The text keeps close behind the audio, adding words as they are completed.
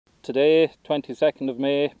Today, 22nd of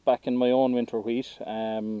May, back in my own winter wheat,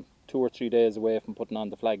 2 or 3 days away from putting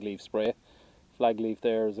on the flag leaf spray. Flag leaf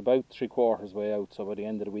there is about 3/4 way out, so by the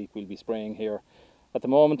end of the week we'll be spraying here. At the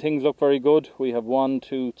moment things look very good. We have 1,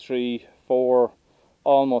 2, 3, 4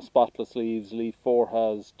 almost spotless leaves. Leaf 4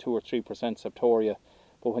 has 2 or 3% septoria,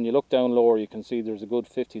 but when you look down lower you can see there's a good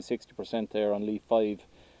 50-60% there on leaf 5,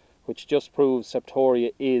 which just proves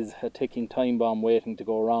septoria is a ticking time bomb waiting to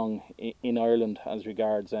go wrong in Ireland as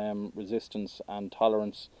regards resistance and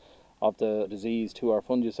tolerance of the disease to our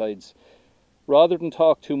fungicides. Rather than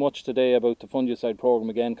talk too much today about the fungicide program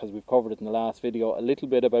again, because we've covered it in the last video, a little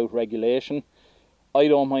bit about regulation. I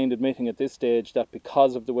don't mind admitting at this stage that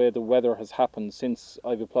because of the way the weather has happened since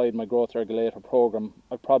I've applied my growth regulator program,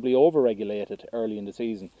 I've probably over-regulated early in the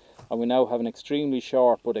season, and we now have an extremely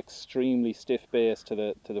short but extremely stiff base to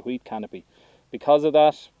the wheat canopy. Because of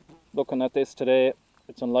that, looking at this today,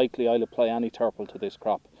 it's unlikely I'll apply any terpel to this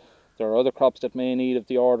crop. There are other crops that may need of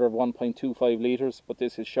the order of 1.25 litres, but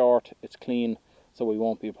this is short, it's clean, so we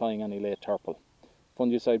won't be applying any late terpel.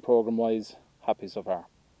 Fungicide program wise, happy so far.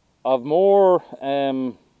 Of more,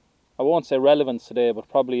 I won't say relevance today, but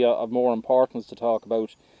probably of more importance to talk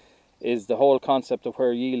about is the whole concept of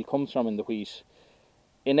where yield comes from in the wheat.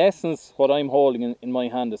 In essence, what I'm holding in my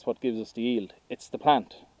hand is what gives us the yield. It's the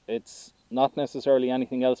plant. It's not necessarily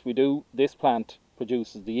anything else we do. This plant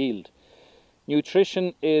produces the yield.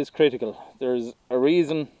 Nutrition is critical. There's a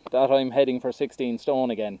reason that I'm heading for 16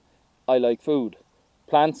 stone again. I like food.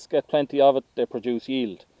 Plants get plenty of it, they produce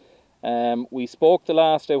yield. We spoke the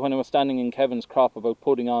last day when I was standing in Kevin's crop about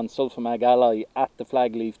putting on Sulfamag Ally at the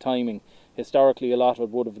flag leaf timing. Historically a lot of it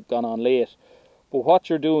would have gone on late. But what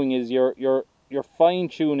you're doing is you're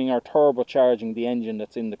fine-tuning or turbocharging the engine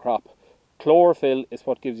that's in the crop. Chlorophyll is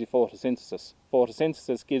what gives you photosynthesis.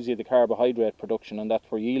 Photosynthesis gives you the carbohydrate production, and that's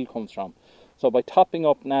where yield comes from. So by topping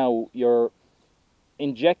up now, you're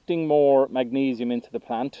injecting more magnesium into the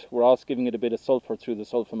plant. We're also giving it a bit of sulfur through the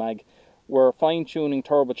Sulfamag. We're fine-tuning,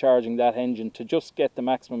 turbocharging that engine to just get the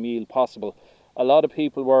maximum yield possible. A lot of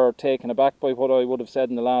people were taken aback by what I would have said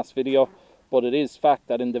in the last video, but it is fact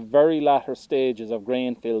that in the very latter stages of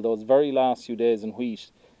grain fill, those very last few days in wheat,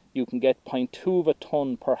 you can get 0.2 of a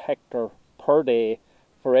tonne per hectare per day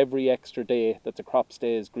for every extra day that the crop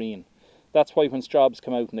stays green. That's why when straws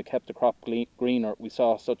come out and they kept the crop greener, we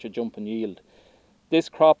saw such a jump in yield. This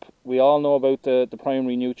crop, we all know about the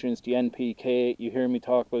primary nutrients, the NPK. You hear me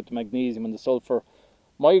talk about the magnesium and the sulfur.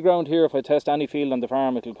 My ground here, if I test any field on the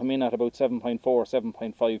farm, it'll come in at about 7.4,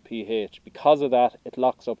 7.5 pH. Because of that, it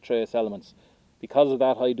locks up trace elements. Because of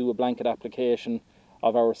that, I do a blanket application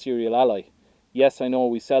of our cereal ally. Yes, I know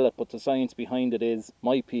we sell it, but the science behind it is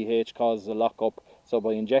my pH causes a lock up. So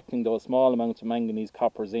by injecting those small amounts of manganese,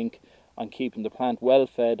 copper, zinc, I'm keeping the plant well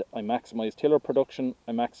fed. I maximise tiller production,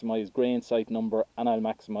 I maximise grain site number, and I'll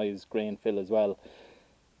maximise grain fill as well.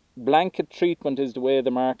 Blanket treatment is the way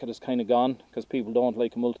the market has kind of gone, because people don't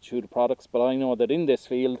like a multitude of products, but I know that in this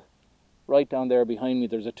field, right down there behind me,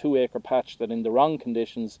 there's a 2 acre patch that in the wrong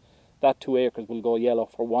conditions, that 2 acres will go yellow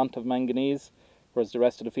for want of manganese, whereas the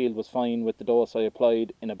rest of the field was fine with the dose I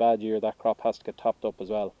applied. In a bad year, that crop has to get topped up as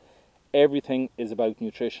well. Everything is about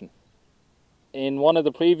nutrition. In one of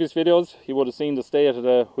the previous videos, you would have seen the state of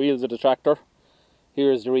the wheels of the tractor.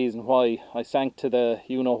 Here's the reason why. I sank to the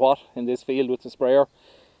you-know-what in this field with the sprayer.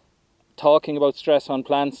 Talking about stress on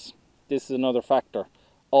plants, this is another factor.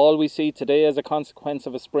 All we see today as a consequence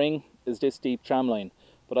of a spring is this deep tramline.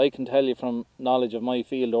 But I can tell you from knowledge of my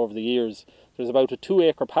field over the years, there's about a 2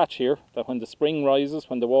 acre patch here that when the spring rises,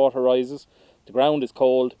 when the water rises, the ground is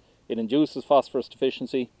cold, it induces phosphorus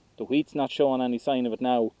deficiency. The wheat's not showing any sign of it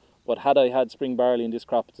now. But had I had spring barley in this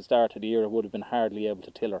crop at the start of the year, I would have been hardly able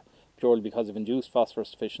to tiller, purely because of induced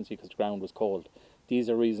phosphorus deficiency because the ground was cold.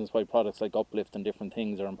 These are reasons why products like Uplift and different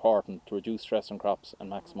things are important to reduce stress on crops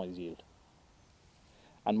and maximise yield.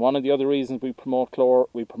 And one of the other reasons we promote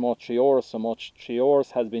Trioris so much,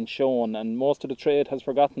 Trioris has been shown, and most of the trade has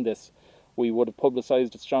forgotten this, we would have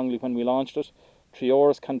publicised it strongly when we launched it.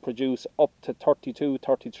 Trioris can produce up to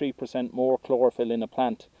 32-33% more chlorophyll in a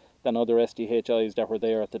plant than other SDHIs that were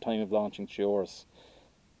there at the time of launching Trioris.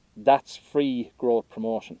 That's free growth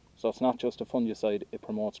promotion. So it's not just a fungicide, it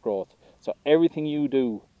promotes growth. So everything you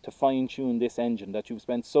do to fine tune this engine that you've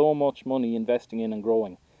spent so much money investing in and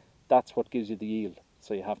growing, that's what gives you the yield.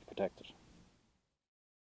 So you have to protect it.